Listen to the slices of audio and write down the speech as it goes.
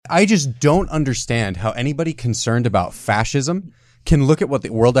I just don't understand how anybody concerned about fascism can look at what the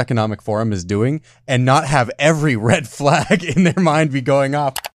World Economic Forum is doing and not have every red flag in their mind be going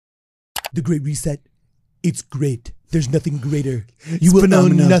off. The Great Reset, it's great. There's nothing greater. You will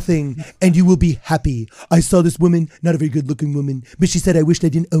own nothing and you will be happy. I saw this woman, not a very good looking woman, but she said, I wished I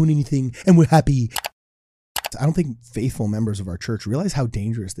didn't own anything and we're happy. I don't think faithful members of our church realize how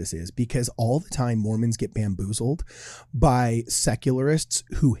dangerous this is, because all the time Mormons get bamboozled by secularists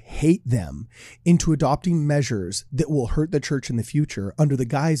who hate them into adopting measures that will hurt the church in the future under the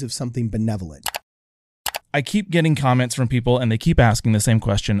guise of something benevolent. I keep getting comments from people and they keep asking the same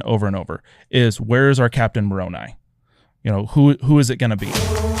question over and over, is where is our Captain Moroni? You know, who is it going to be?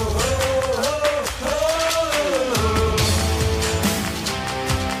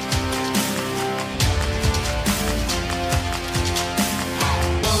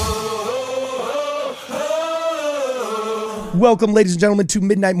 Welcome, ladies and gentlemen, to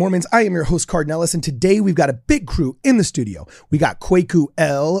Midnight Mormons. I am your host, Cardinellis, and today we've got a big crew in the studio. We got Kwaku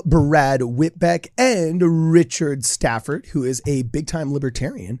L, Brad Whitbeck, and Richard Stafford, who is a big-time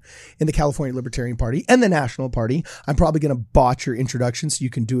libertarian in the California Libertarian Party and the National Party. I'm probably going to botch your introduction so you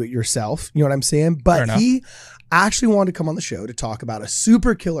can do it yourself. You know what I'm saying? But he actually wanted to come on the show to talk about a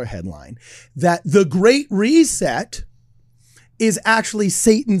super killer headline that the Great Reset is actually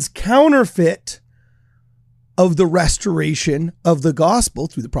Satan's counterfeit of the restoration of the gospel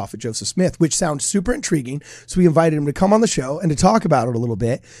through the prophet Joseph Smith, which sounds super intriguing. So we invited him to come on the show and to talk about it a little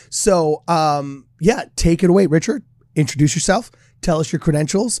bit. So, take it away, Richard. Introduce yourself, tell us your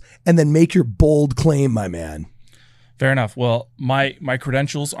credentials, and then make your bold claim, my man. Fair enough. Well, my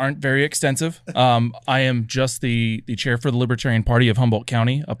credentials aren't very extensive. I am just the chair for the Libertarian Party of Humboldt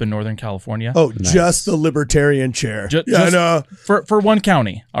County up in Northern California. Oh, nice. Just the Libertarian chair. For one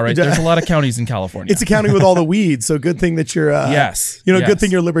county. All right. There's a lot of counties in California. It's a county with all the weeds. So good thing that you're, good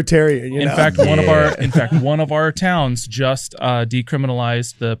thing you're Libertarian. In fact, one of our towns just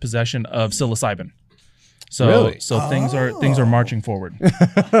decriminalized the possession of psilocybin. So, really? Things are marching forward.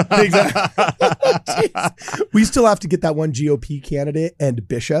 We still have to get that one GOP candidate and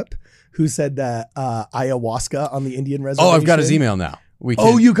bishop who said that ayahuasca on the Indian reservation. Oh, I've got his email now.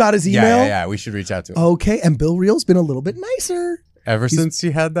 You got his email? Yeah. We should reach out to him. Okay, and Bill Reel's been a little bit nicer. Ever since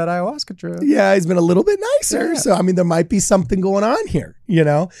he had that ayahuasca trip. Yeah, he's been a little bit nicer. Yeah. So, I mean, there might be something going on here, you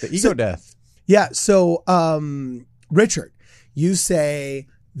know? The ego death. Yeah, so, Richard, you say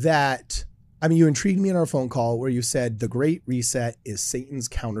that... you intrigued me in our phone call where you said the Great Reset is Satan's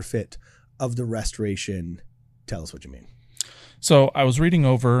counterfeit of the restoration. Tell us what you mean. So I was reading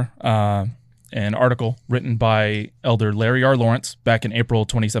over an article written by Elder Larry R. Lawrence back in April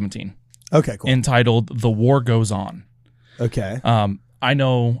 2017. Okay, cool. Entitled "The War Goes On." Okay. I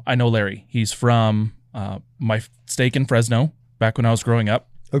know Larry. He's from my stake in Fresno back when I was growing up.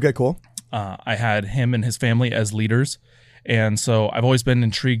 Okay, cool. I had him and his family as leaders. And so I've always been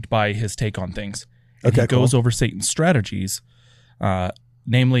intrigued by his take on things. And he goes over Satan's strategies,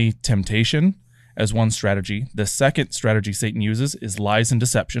 namely temptation as one strategy. The second strategy Satan uses is lies and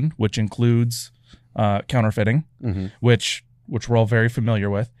deception, which includes counterfeiting, which we're all very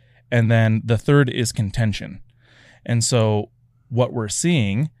familiar with. And then the third is contention. And so what we're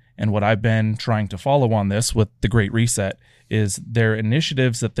seeing, and what I've been trying to follow on this with the Great Reset, is their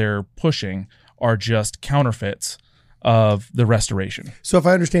initiatives that they're pushing are just counterfeits of the restoration. So if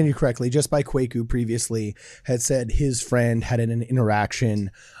I understand you correctly, just by Kwaku previously had said his friend had an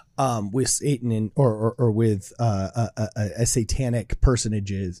interaction with Satan or with a satanic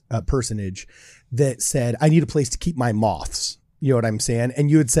personage that said, I need a place to keep my moths. You know what I'm saying?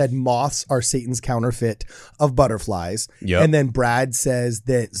 And you had said moths are Satan's counterfeit of butterflies. Yep. And then Brad says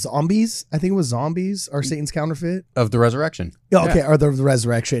that zombies, I think it was zombies, are Satan's counterfeit. Of the resurrection. Okay, or the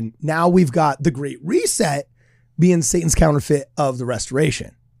resurrection. Now we've got the Great Reset being Satan's counterfeit of the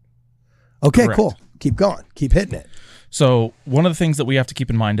restoration. Okay, correct. Cool. Keep going. Keep hitting it. So one of the things that we have to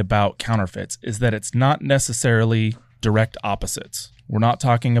keep in mind about counterfeits is that it's not necessarily direct opposites. We're not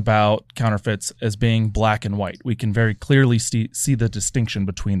talking about counterfeits as being black and white. We can very clearly see the distinction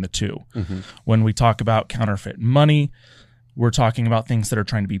between the two. When we talk about counterfeit money, we're talking about things that are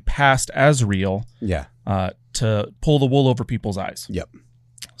trying to be passed as real to pull the wool over people's eyes. Yep.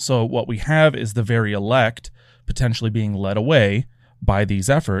 So what we have is the very elect potentially being led away by these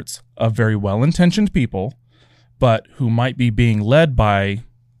efforts of very well-intentioned people, but who might be being led by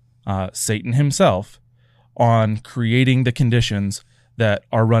Satan himself on creating the conditions that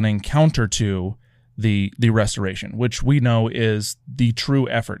are running counter to the restoration, which we know is the true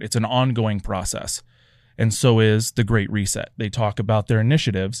effort. It's an ongoing process. And so is the Great Reset. They talk about their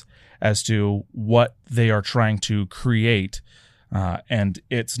initiatives as to what they are trying to create and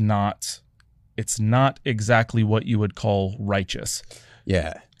it's not exactly what you would call righteous.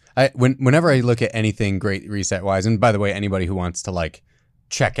 Yeah. Whenever I look at anything Great Reset wise, and by the way, anybody who wants to like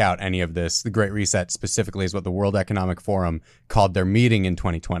check out any of this, the Great Reset specifically is what the World Economic Forum called their meeting in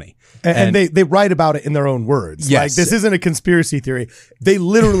 2020. And they write about it in their own words. Yes. Like, this isn't a conspiracy theory. They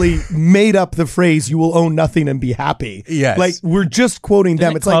literally made up the phrase, "You will own nothing and be happy." Yes. Like, we're just quoting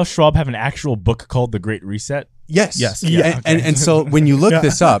them. It's Klaus Schwab have an actual book called The Great Reset? Yes. Yeah. And so when you look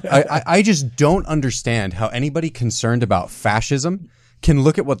this up, I just don't understand how anybody concerned about fascism can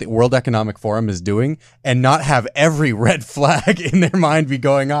look at what the World Economic Forum is doing and not have every red flag in their mind be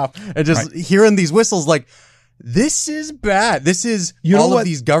going off and just hearing these whistles like, this is bad. This is all of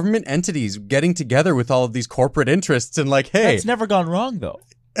these government entities getting together with all of these corporate interests and like, hey. That's never gone wrong, though.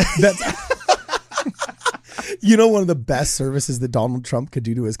 That's You know, one of the best services that Donald Trump could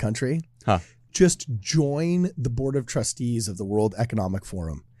do to his country? Just join the board of trustees of the World Economic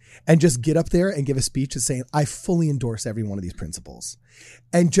Forum and just get up there and give a speech just saying, I fully endorse every one of these principles.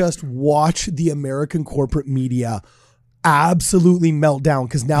 And just watch the American corporate media absolutely melt down,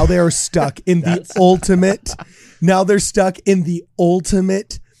 because now they are stuck in the ultimate. Now they're stuck in the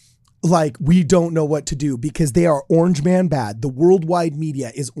ultimate, like, we don't know what to do, because they are orange man bad. The worldwide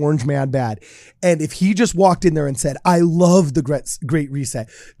media is orange man bad. And if he just walked in there and said, I love the Great Reset,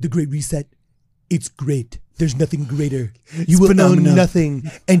 the Great Reset, it's great. There's nothing greater. You will own nothing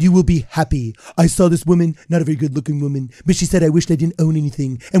and you will be happy. I saw this woman, not a very good looking woman, but she said, I wished I didn't own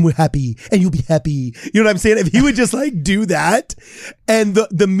anything, and we're happy and you'll be happy. You know what I'm saying? If he would just like do that, and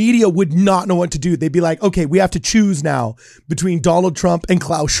the media would not know what to do. They'd be like, okay, we have to choose now between Donald Trump and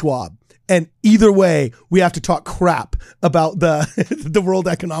Klaus Schwab. And either way, we have to talk crap about the World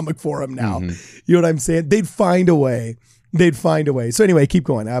Economic Forum now. Mm-hmm. You know what I'm saying? They'd find a way. So anyway, keep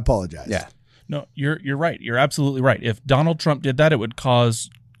going. I apologize. Yeah. No, you're right. You're absolutely right. If Donald Trump did that, it would cause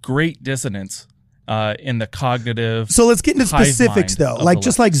great dissonance in the cognitive. So let's get into specifics, though. Like,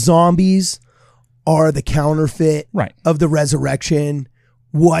 just like zombies are the counterfeit of the resurrection,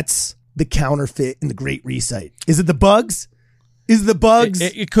 what's the counterfeit in the Great Reset? Is it the bugs? Is the bugs?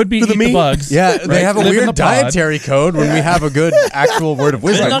 It could be eat the bugs. Yeah, they have a weird dietary code when we have a good actual word of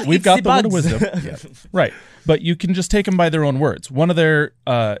wisdom. We've got the word of wisdom. Yeah. Right. But you can just take them by their own words. One of their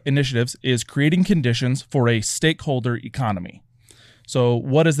initiatives is creating conditions for a stakeholder economy. So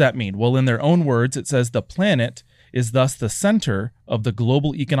what does that mean? Well, in their own words, it says the planet is thus the center of the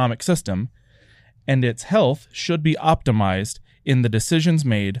global economic system, and its health should be optimized in the decisions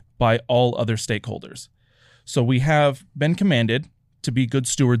made by all other stakeholders. So we have been commanded to be good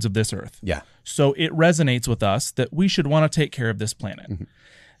stewards of this earth. Yeah. So it resonates with us that we should want to take care of this planet. Mm-hmm.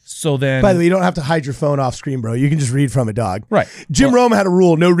 So then, by the way, you don't have to hide your phone off screen, bro. You can just read from it, dog. Right. Jim Rome had a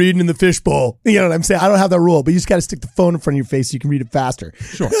rule: no reading in the fishbowl. You know what I'm saying? I don't have that rule, but you just got to stick the phone in front of your face so you can read it faster.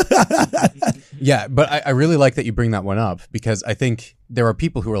 Sure. Yeah, but I really like that you bring that one up, because I think there are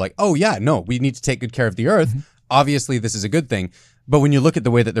people who are like, oh yeah, no, we need to take good care of the earth. Mm-hmm. Obviously, this is a good thing. But when you look at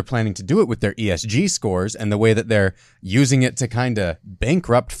the way that they're planning to do it with their ESG scores and the way that they're using it to kind of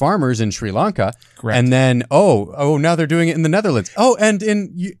bankrupt farmers in Sri Lanka, correct, and then, now they're doing it in the Netherlands. Oh, and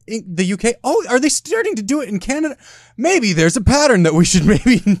in the UK. Oh, are they starting to do it in Canada? Maybe there's a pattern that we should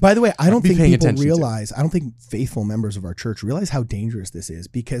maybe. By the way, I don't think people realize, I don't think faithful members of our church realize how dangerous this is,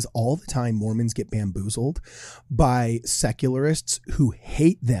 because all the time Mormons get bamboozled by secularists who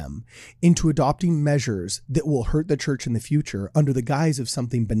hate them into adopting measures that will hurt the church in the future under the guise of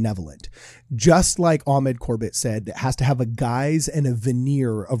something benevolent. Just like Ahmed Corbett said, that has to have a guise and a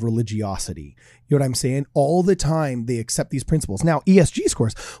veneer of religiosity. You know what I'm saying? All the time they accept these principles. Now, ESG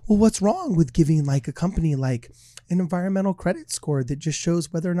scores. Well, what's wrong with giving like a company like an environmental credit score that just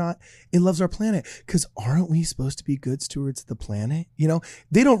shows whether or not it loves our planet? Because aren't we supposed to be good stewards of the planet? You know,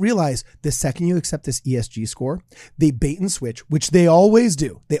 they don't realize the second you accept this ESG score, they bait and switch, which they always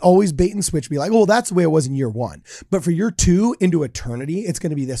do. They always bait and switch, be like, oh, that's the way it was in year one. But for year two into eternity, it's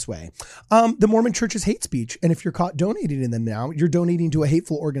going to be this way. The Mormon church is hate speech. And if you're caught donating in them now, you're donating to a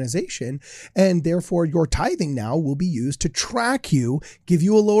hateful organization. And therefore your tithing now will be used to track you, give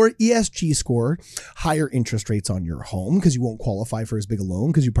you a lower ESG score, higher interest rates on your home because you won't qualify for as big a loan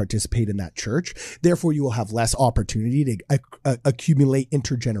because you participate in that church. Therefore, you will have less opportunity to accumulate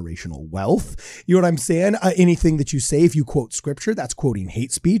intergenerational wealth. You know what I'm saying? Anything that you say, if you quote scripture, that's quoting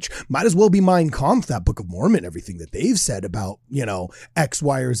hate speech. Might as well be Mein Kampf, that Book of Mormon, everything that they've said about, you know, X,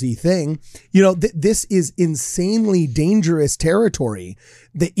 Y, or Z thing. You know, this is insanely dangerous territory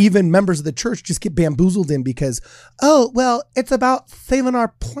that even members of the church just get bamboozled in because, oh, well, it's about saving our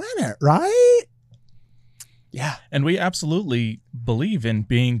planet, right? Yeah. And we absolutely believe in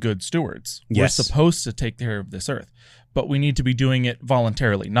being good stewards. Yes. We're supposed to take care of this earth. but we need to be doing it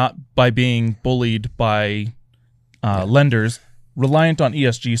voluntarily, not by being bullied by lenders reliant on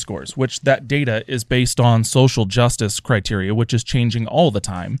ESG scores, which that data is based on social justice criteria, which is changing all the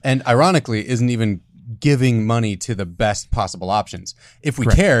time. And ironically, isn't even giving money to the best possible options. If we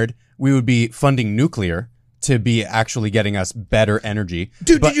cared, we would be funding nuclear to be actually getting us better energy.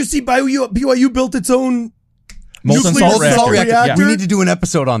 Dude, did you see BYU built its own molten nuclear salt salt reactor? reactor? We need to do an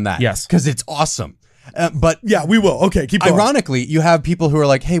episode on that. Yes. Because it's awesome. But Yeah, we will. Okay, keep going. ironically, you have people who are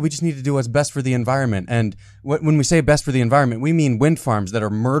like, hey, we just need to do what's best for the environment. And when we say best for the environment, we mean wind farms that are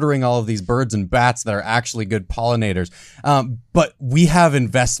murdering all of these birds and bats that are actually good pollinators. But we have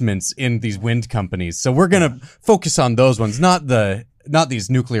investments in these wind companies. So we're going to focus on those ones, not these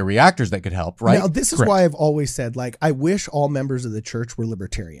nuclear reactors that could help, right? Now, this is why I've always said, like, I wish all members of the church were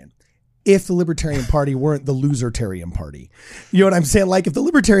libertarian. If the Libertarian Party weren't the losertarian party. You know what I'm saying? Like, if the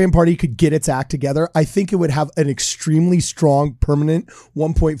Libertarian Party could get its act together, I think it would have an extremely strong, permanent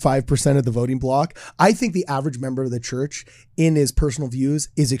 1.5% of the voting bloc. I think the average member of the church, in his personal views,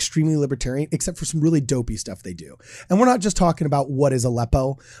 is extremely libertarian, except for some really dopey stuff they do. And we're not just talking about what is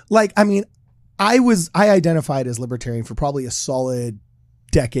Aleppo. Like, I mean, I identified as libertarian for probably a solid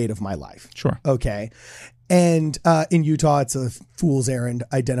decade of my life. Sure. Okay. And in Utah, it's a fool's errand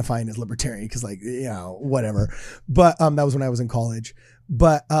identifying as libertarian because, like, you know, whatever. But that was when I was in college.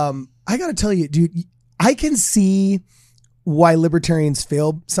 But I got to tell you, dude, I can see why libertarians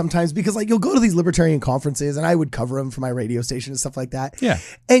fail sometimes because, like, you'll go to these libertarian conferences and I would cover them for my radio station and stuff like that. Yeah.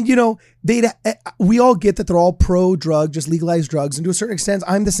 And, you know, we all get that they're all pro drug, just legalize drugs. And to a certain extent,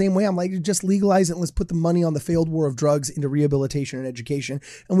 I'm the same way. I'm like, just legalize it and let's put the money on the failed war of drugs into rehabilitation and education.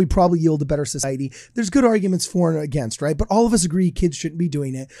 And we probably yield a better society. There's good arguments for and against, right? But all of us agree kids shouldn't be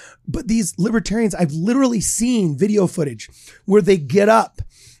doing it. But these libertarians, I've literally seen video footage where they get up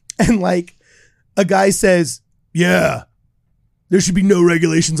and, like, a guy says, yeah, there should be no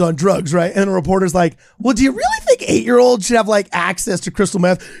regulations on drugs, right? And the reporter's like, well, do you really think 8-year-olds should have, like, access to crystal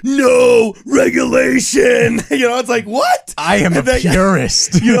meth? No regulation. You know, it's like, what? I am a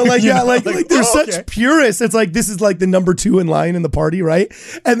purist. You know, like, yeah, like they're such purists. It's like, this is like the number 2 in line in the party, right?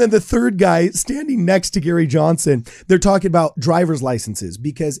 And then the third guy standing next to Gary Johnson, they're talking about driver's licenses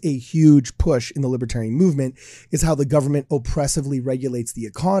because a huge push in the libertarian movement is how the government oppressively regulates the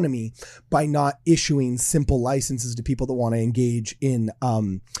economy by not issuing simple licenses to people that want to engage in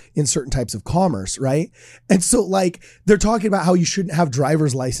certain types of commerce, right? And so, like, they're talking about how you shouldn't have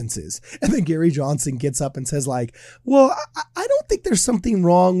driver's licenses. And then Gary Johnson gets up and says, like, well, I don't think there's something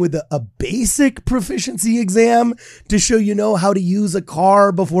wrong with a basic proficiency exam to show you know how to use a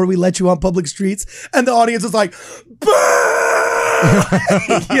car before we let you on public streets. And the audience is like,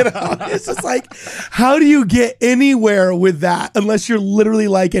 you know, it's just like, how do you get anywhere with that unless you're literally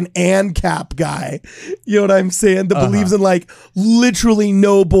like an ANCAP guy? You know what I'm saying? That believes in, like, literally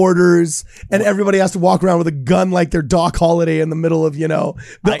no borders and everybody has to walk around with a gun like they're Doc Holliday in the middle of, you know,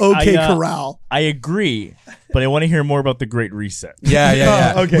 the Corral. I agree, but I want to hear more about the Great Reset.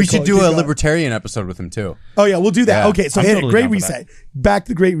 Yeah. Okay, we cool. should do Keep a going. libertarian episode with him too. Oh yeah, we'll do that. Yeah. Okay, so I'm hit totally it. Great down for Reset. Back to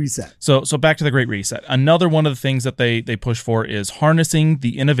the Great Reset. So back to the Great Reset. Another one of the things that they push for is harnessing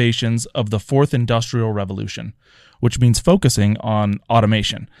the innovations of the fourth industrial revolution, which means focusing on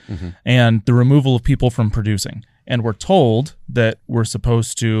automation and the removal of people from producing. And we're told that we're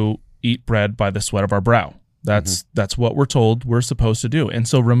supposed to eat bread by the sweat of our brow. That's what we're told we're supposed to do. And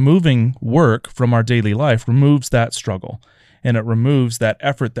so removing work from our daily life removes that struggle. And it removes that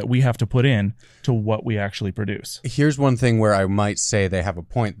effort that we have to put in to what we actually produce. Here's one thing where I might say they have a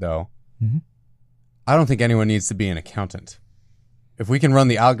point, though. I don't think anyone needs to be an accountant. If we can run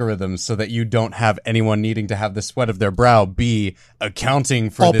the algorithms so that you don't have anyone needing to have the sweat of their brow be accounting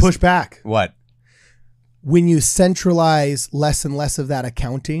for I'll this. push back. What? When you centralize less and less of that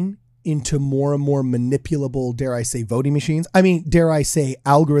accounting into more and more manipulable, dare I say, voting machines. I mean, dare I say,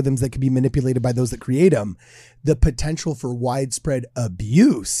 algorithms that can be manipulated by those that create them. The potential for widespread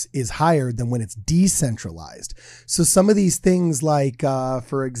abuse is higher than when it's decentralized. So some of these things like,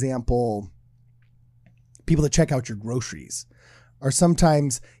 for example, people that check out your groceries are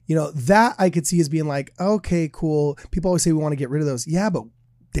sometimes, you know, that I could see as being like, okay, cool. People always say we want to get rid of those. Yeah, but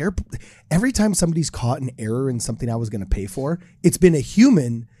every time somebody's caught an error in something I was going to pay for, it's been a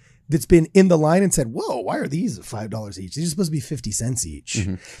human that's been in the line and said, whoa, why are these $5 each? These are supposed to be 50 cents each.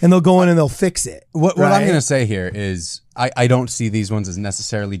 And they'll go in and they'll fix it. What I'm going to say here is I don't see these ones as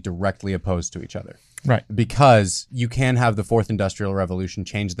necessarily directly opposed to each other. Right. Because you can have the fourth industrial revolution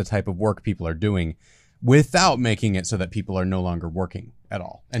change the type of work people are doing without making it so that people are no longer working at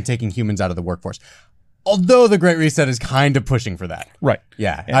all and taking humans out of the workforce. Although the Great Reset is kind of pushing for that. Right.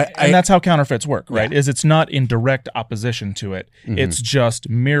 Yeah. And that's how counterfeits work, right? Is it's not in direct opposition to it. It's just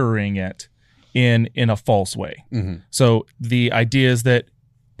mirroring it in a false way. So the idea is that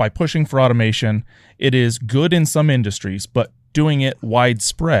by pushing for automation, it is good in some industries, but doing it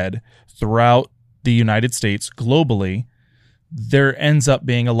widespread throughout the United States globally, there ends up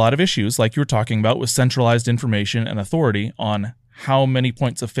being a lot of issues, like you were talking about, with centralized information and authority on how many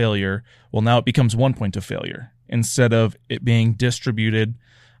points of failure. Well, now it becomes one point of failure. Instead of it being distributed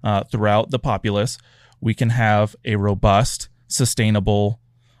throughout the populace, we can have a robust, sustainable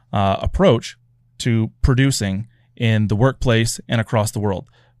approach to producing in the workplace and across the world.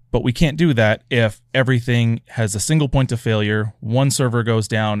 But we can't do that if everything has a single point of failure, one server goes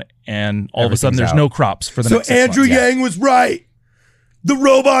down, and all of a sudden there's no crops for the next 6 months. So Andrew Yang was right. The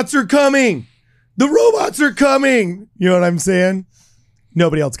robots are coming. The robots are coming. You know what I'm saying?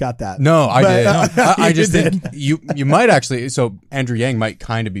 Nobody else got that. No, I did. I just did. think you might actually. So Andrew Yang might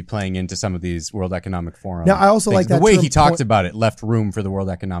kind of be playing into some of these World Economic Forum. Now, I also things. like that the way term he talked about it left room for the World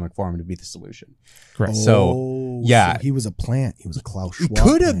Economic Forum to be the solution. Correct. So yeah, he was a plant. He was a Klaus Schwab.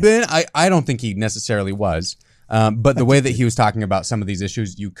 Could have been. I don't think he necessarily was. But the way that he was talking about some of these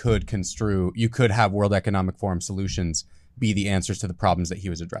issues, you could have World Economic Forum solutions be the answers to the problems that he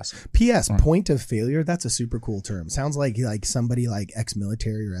was addressing. P.S. Point of failure, that's a super cool term. Sounds like somebody like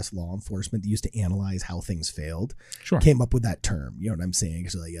ex-military or ex-law enforcement that used to analyze how things failed came up with that term. You know what I'm saying?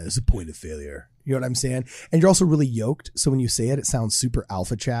 So like, it's a point of failure. You know what I'm saying? And you're also really yoked. So when you say it, it sounds super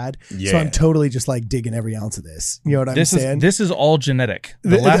alpha Chad. Yeah. So I'm totally just like digging every ounce of this. You know what I'm saying? This is all genetic.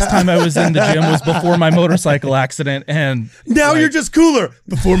 The last time I was in the gym was before my motorcycle accident. And now you're just cooler.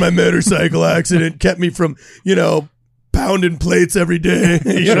 Before my motorcycle accident kept me from, pounding plates every day.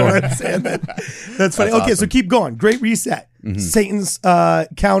 You know what I'm saying? That's funny. Okay, awesome. So keep going. Great Reset. Satan's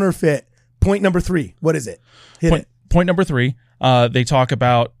counterfeit. Point number 3. What is it? Point number 3. They talk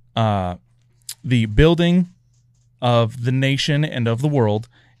about the building of the nation and of the world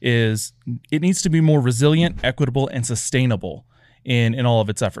it needs to be more resilient, equitable, and sustainable in all of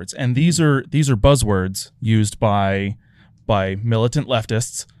its efforts. And these are buzzwords used by militant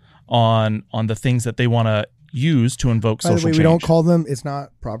leftists on the things that they want to use to invoke social change. We don't call them, it's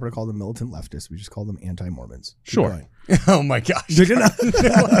not proper to call them militant leftists. We just call them anti-Mormons. Sure. Oh my gosh.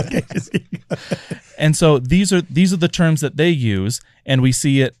 And so these are the terms that they use, and we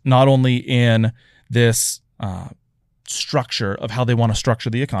see it not only in this structure of how they want to structure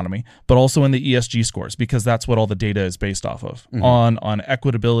the economy, but also in the ESG scores, because that's what all the data is based off of, on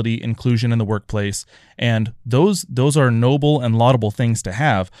equitability, inclusion in the workplace. And those are noble and laudable things to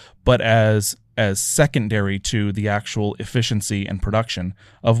have, but as secondary to the actual efficiency and production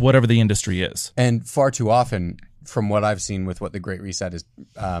of whatever the industry is. And far too often, from what I've seen with what the Great Reset is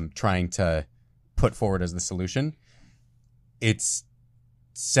trying to put forward as the solution, it's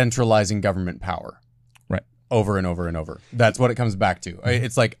centralizing government power. Right. Over and over and over. That's what it comes back to.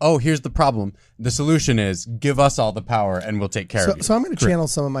 It's like, oh, here's the problem. The solution is give us all the power and we'll take care of you. So I'm going to channel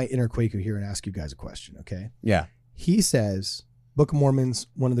some of my inner Kwaku here and ask you guys a question, okay? Yeah. He says Book of Mormon's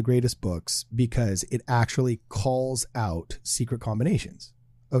one of the greatest books because it actually calls out secret combinations.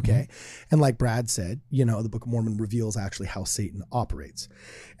 Okay. And like Brad said, the Book of Mormon reveals actually how Satan operates.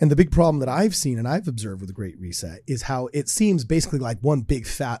 And the big problem that I've seen and I've observed with the Great Reset is how it seems basically like one big,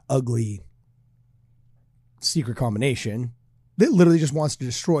 fat, ugly secret combination that literally just wants to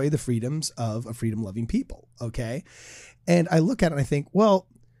destroy the freedoms of a freedom-loving people. Okay. And I look at it and I think, well,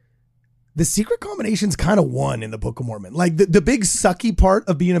 the secret combination's kind of won in the Book of Mormon. Like the big sucky part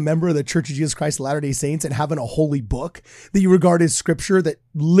of being a member of the Church of Jesus Christ of Latter-day Saints and having a holy book that you regard as scripture that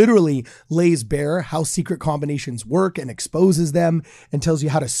literally lays bare how secret combinations work and exposes them and tells you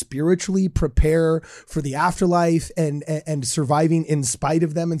how to spiritually prepare for the afterlife and surviving in spite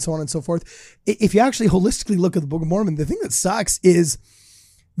of them and so on and so forth. If you actually holistically look at the Book of Mormon, the thing that sucks is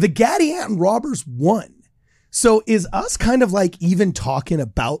the Gadianton robbers won. So is us kind of like even talking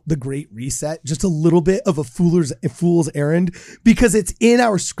about the Great Reset just a little bit of a fool's errand because it's in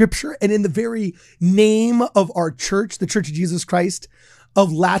our scripture and in the very name of our church, the Church of Jesus Christ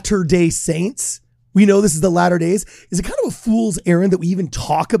of Latter-day Saints. We know this is the latter days. Is it kind of a fool's errand that we even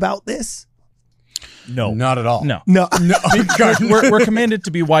talk about this? No, not at all. No. Because we're commanded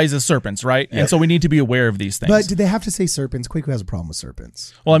to be wise as serpents, right? Yeah. And so we need to be aware of these things. But do they have to say serpents? Kwaku has a problem with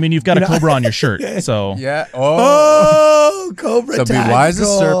serpents. Well, I mean, you've got a cobra on your shirt, so yeah. Oh, cobra. So be wise as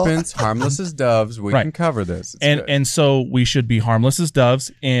serpents, harmless as doves. We can cover this. And so we should be harmless as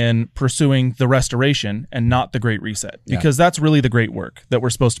doves in pursuing the restoration and not the Great Reset, because that's really the great work that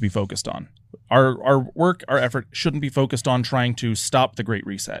we're supposed to be focused on. Our work, our effort shouldn't be focused on trying to stop the Great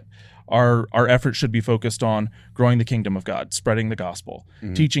Reset. Our effort should be focused on growing the kingdom of God, spreading the gospel,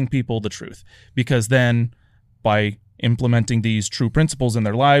 teaching people the truth, because then by implementing these true principles in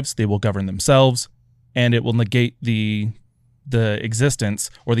their lives, they will govern themselves, and it will negate the existence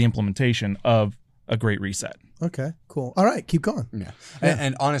or the implementation of a great reset. Okay, cool. All right, keep going. Yeah.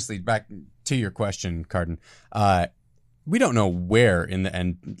 And honestly, back to your question, Carden, we don't know where in the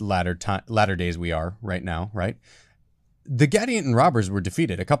end latter days we are right now, right? The Gadianton robbers were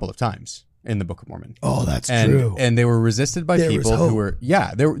defeated a couple of times in the Book of Mormon. Oh, that's true. And they were resisted by people hope. who were,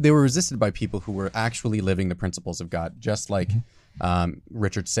 they were resisted by people who were actually living the principles of God, just like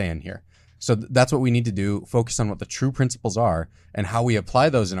Richard's saying here. So that's what we need to do, focus on what the true principles are and how we apply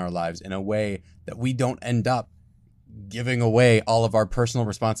those in our lives in a way that we don't end up giving away all of our personal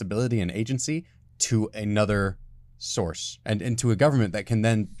responsibility and agency to another source and to a government that can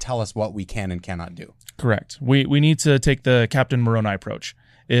then tell us what we can and cannot do. Correct. We need to take the Captain Moroni approach,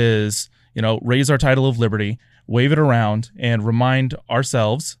 is, raise our title of liberty, wave it around, and remind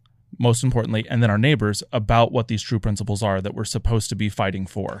ourselves, most importantly, and then our neighbors about what these true principles are that we're supposed to be fighting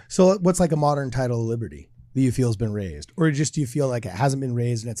for. So what's like a modern title of liberty that you feel has been raised? Or just do you feel like it hasn't been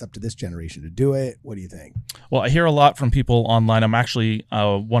raised and it's up to this generation to do it? What do you think? Well, I hear a lot from people online. I'm actually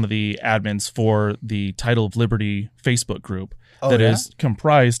one of the admins for the Title of Liberty Facebook group that is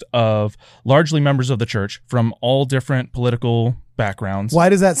comprised of largely members of the church from all different political backgrounds. Why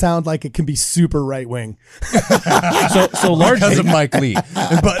does that sound like it can be super right wing? So largely Because of Mike Lee.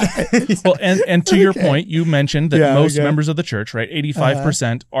 But well, and to your point, you mentioned that most members of the church, right,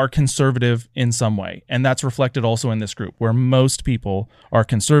 85% are conservative in some way. And that's reflected also in this group, where most people are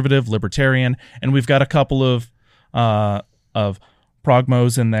conservative, libertarian, and we've got a couple of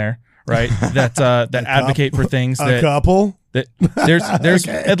progmos in there, right, that advocate for things that... A couple? That there's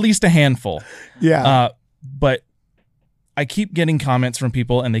at least a handful. Yeah. But I keep getting comments from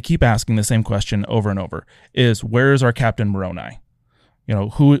people, and they keep asking the same question over and over: is where is our Captain Moroni?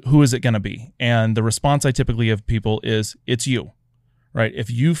 Who is it going to be? And the response I typically give people is, it's you, right? If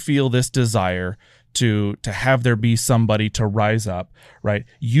you feel this desire to have there be somebody to rise up, right?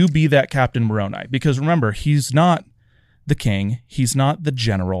 You be that Captain Moroni, because remember, he's not the king, he's not the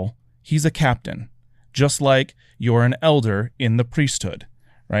general, he's a captain, just like you're an elder in the priesthood,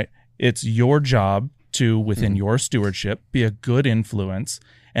 right? It's your job to, within your stewardship, be a good influence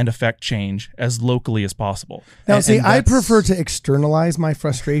and affect change as locally as possible. Now, I prefer to externalize my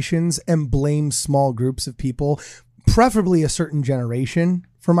frustrations and blame small groups of people, preferably a certain generation,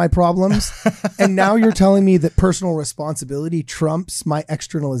 for my problems. And now you're telling me that personal responsibility trumps my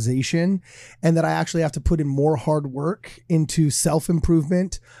externalization, and that I actually have to put in more hard work into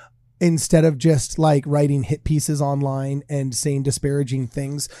self-improvement instead of just like writing hit pieces online and saying disparaging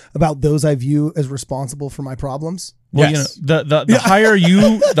things about those I view as responsible for my problems. Well, yes.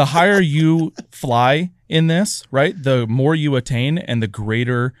 The higher you fly in this, right? The more you attain and the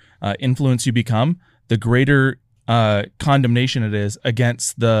greater influence you become, the greater condemnation it is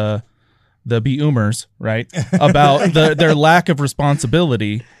against the be-oomers, right? About their lack of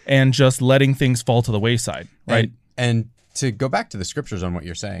responsibility and just letting things fall to the wayside, right? And to go back to the scriptures on what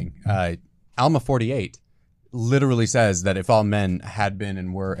you're saying, Alma 48 literally says that if all men had been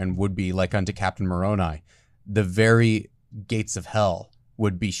and were and would be like unto Captain Moroni, the very gates of hell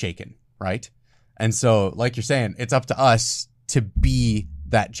would be shaken, right? And so, like you're saying, it's up to us to be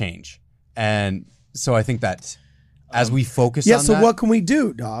that change. And so I think that as we focus on so that, what can we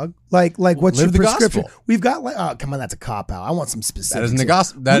do, dog? Like what's your live the prescription? gospel. We've got oh, come on, that's a cop out. I want some specifics. that isn't the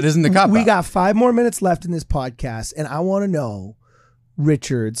gospel. That isn't the cop We out. got 5 more minutes left in this podcast, and I want to know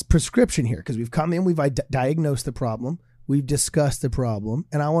Richard's prescription here, because we've come in, we've diagnosed the problem, we've discussed the problem,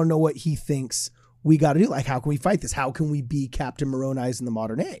 and I want to know what he thinks we got to do. Like, how can we fight this? How can we be Captain Moroni's in the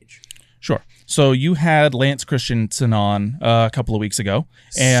modern age? Sure. So you had Lance Christensen on a couple of weeks ago,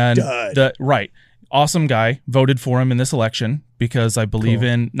 and awesome guy, voted for him in this election because I believe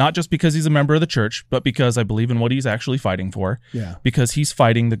in, not just because he's a member of the church, but because I believe in what he's actually fighting for. Yeah. Because he's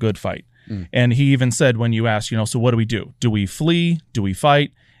fighting the good fight. And he even said, when you asked, so what do we do? Do we flee? Do we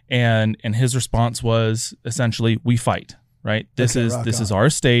fight? And his response was essentially, we fight. Right. This is our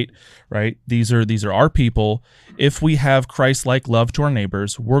state. Right. These are our people. If we have Christ-like love to our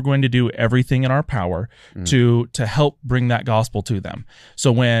neighbors, we're going to do everything in our power to help bring that gospel to them.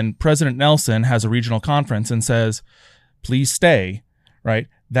 So when President Nelson has a regional conference and says, please stay, right,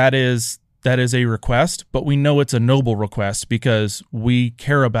 that is a request, but we know it's a noble request because we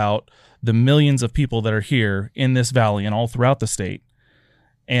care about the millions of people that are here in this valley and all throughout the state.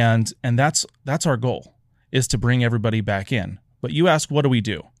 And that's our goal, is to bring everybody back in. But you ask, what do we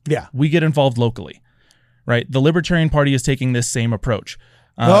do? Yeah. We get involved locally, right? The Libertarian Party is taking this same approach.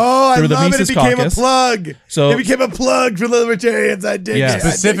 I through the love it. It Mises became Caucus. a plug. So it became a plug for the libertarians. I dig it.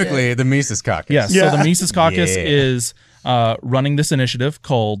 Specifically, the Mises Caucus. Yes. Yeah. So the Mises Caucus is running this initiative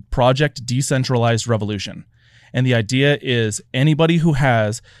called Project Decentralized Revolution. And the idea is anybody who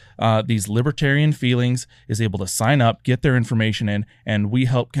has these libertarian feelings is able to sign up, get their information in, and we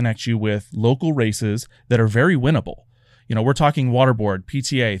help connect you with local races that are very winnable. You know, we're talking water board,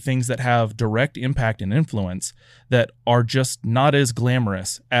 PTA, things that have direct impact and influence that are just not as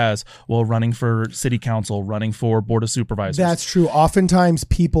glamorous as, well, running for city council, running for board of supervisors. That's true. Oftentimes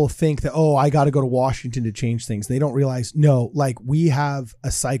people think that, I got to go to Washington to change things. They don't realize, no, like we have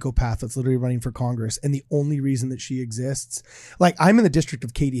a psychopath that's literally running for Congress. And the only reason that she exists, like I'm in the district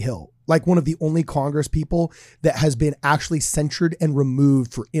of Katy Hill, like one of the only Congress people that has been actually censured and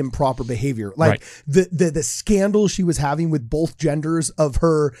removed for improper behavior. Like the scandal she was having with both genders of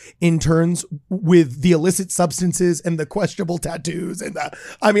her interns with the illicit substances and the questionable tattoos. And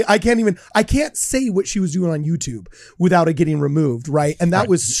I can't say what she was doing on YouTube without it getting removed. Right. And that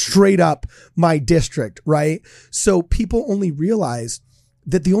was straight up my district. Right. So people only realize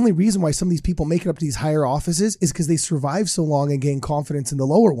that the only reason why some of these people make it up to these higher offices is because they survive so long and gain confidence in the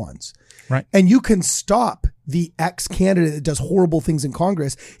lower ones. Right. And you can stop the ex-candidate that does horrible things in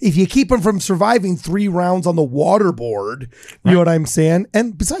Congress if you keep them from surviving 3 rounds on the water board. You know what I'm saying?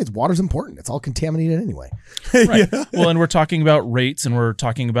 And besides, water's important. It's all contaminated anyway. Right. Yeah. Well, and we're talking about rates and we're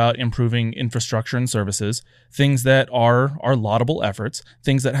talking about improving infrastructure and services, things that are laudable efforts,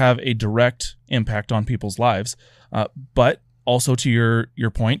 things that have a direct impact on people's lives. But also to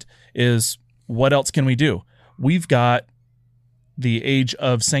your point is, what else can we do? We've got the age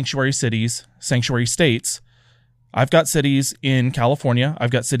of sanctuary cities, sanctuary states. I've got cities in California, I've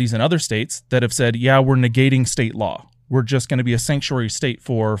got cities in other states that have said, yeah, we're negating state law. We're just going to be a sanctuary state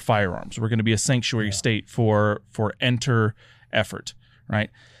for firearms. We're going to be a sanctuary state for enter effort, right?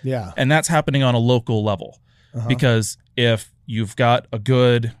 Yeah. And that's happening on a local level. Because if you've got a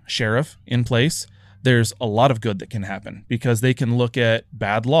good sheriff in place, there's a lot of good that can happen because they can look at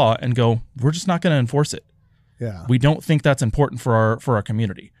bad law and go, we're just not going to enforce it. Yeah. We don't think that's important for our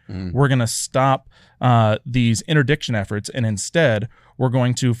community. We're going to stop these interdiction efforts, and instead we're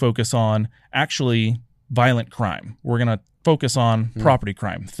going to focus on actually violent crime. We're going to focus on property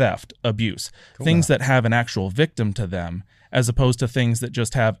crime, theft, abuse, things that have an actual victim to them, as opposed to things that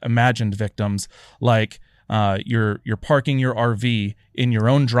just have imagined victims, like you're parking your RV in your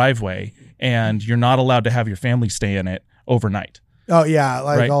own driveway and you're not allowed to have your family stay in it overnight. Oh yeah,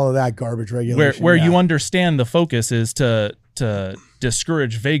 like all of that garbage regulation. Where you understand the focus is to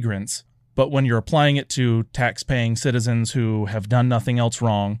discourage vagrants, but when you're applying it to tax-paying citizens who have done nothing else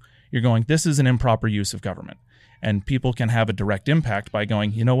wrong, you're going, this is an improper use of government. And people can have a direct impact by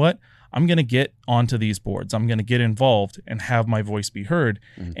going, you know what? I'm going to get onto these boards. I'm going to get involved and have my voice be heard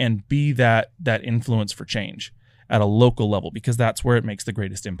and be that influence for change at a local level, because that's where it makes the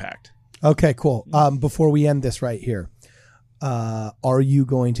greatest impact. Okay, cool. Before we end this right here, are you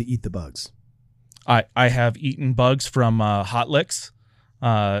going to eat the bugs? I have eaten bugs from Hot Licks,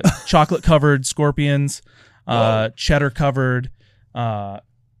 chocolate covered scorpions, cheddar covered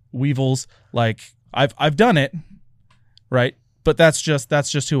weevils. Like I've done it, right? But that's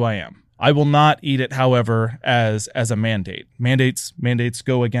just who I am. I will not eat it, however, as a mandate. Mandates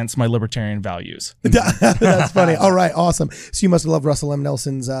go against my libertarian values. That's funny. All right, awesome. So you must have loved Russell M.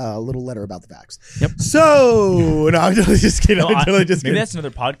 Nelson's little letter about the facts. Yep. So no, I'm totally just kidding. Maybe that's another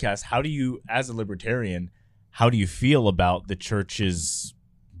podcast. How do you, as a libertarian, how do you feel about the church's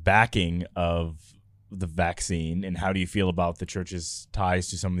backing of the vaccine, and how do you feel about the church's ties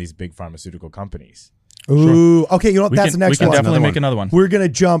to some of these big pharmaceutical companies? Ooh, okay. You know what? That's the next one. We can one. definitely make another one. We're going to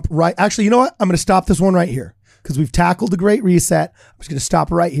jump right. Actually, you know what? I'm going to stop this one right here because we've tackled the Great Reset. I'm just going to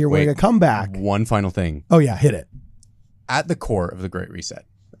stop right here. We're going to come back. One final thing. Oh, yeah. Hit it. At the core of the Great Reset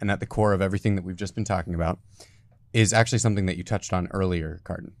and at the core of everything that we've just been talking about is actually something that you touched on earlier,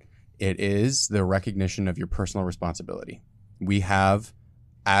 Cardin. It is the recognition of your personal responsibility. We have,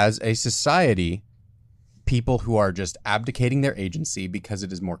 as a society, people who are just abdicating their agency because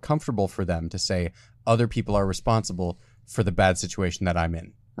it is more comfortable for them to say other people are responsible for the bad situation that I'm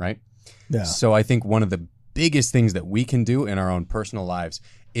in, right? Yeah. So I think one of the biggest things that we can do in our own personal lives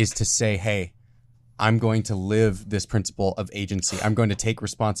is to say, hey, I'm going to live this principle of agency. I'm going to take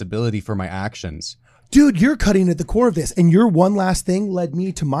responsibility for my actions. Dude, you're cutting at the core of this. And your one last thing led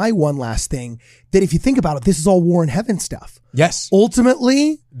me to my one last thing, that if you think about it, this is all war in heaven stuff. Yes.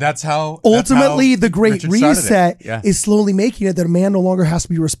 Ultimately, the Great Reset is slowly making it that a man no longer has to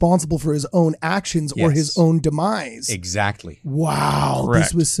be responsible for his own actions or his own demise. Exactly. Wow. Correct.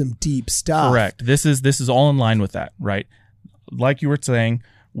 This was some deep stuff. Correct. This is all in line with that, right? like you were saying,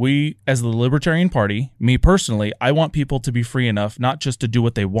 we, as the Libertarian Party, me personally, I want people to be free enough not just to do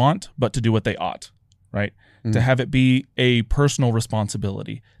what they want, but to do what they ought, right? Mm-hmm. To have it be a personal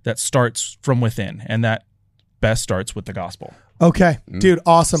responsibility that starts from within, and that best starts with the gospel. Okay, dude,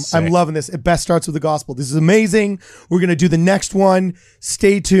 awesome. Sick. I'm loving this. It best starts with the gospel. This is amazing. We're going to do the next one.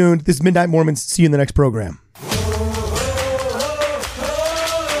 Stay tuned. This is Midnight Mormons. See you in the next program.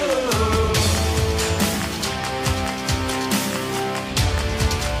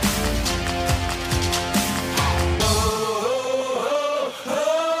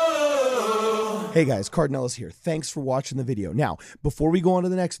 Hey guys, Cardinellis here. Thanks for watching the video. Now, before we go on to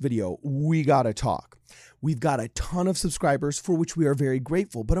the next video, we gotta talk. We've got a ton of subscribers for which we are very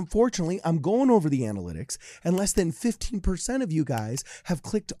grateful, but unfortunately, I'm going over the analytics and less than 15% of you guys have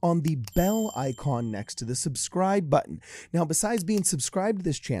clicked on the bell icon next to the subscribe button. Now, besides being subscribed to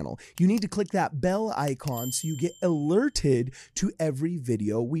this channel, you need to click that bell icon so you get alerted to every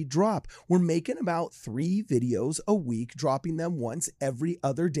video we drop. We're making about 3 videos a week, dropping them once every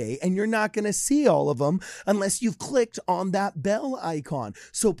other day, and you're not going to see all of them unless you've clicked on that bell icon.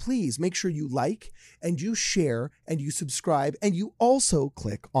 So please make sure you like and you share and you subscribe and you also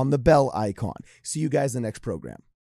click on the bell icon. See you guys in the next program.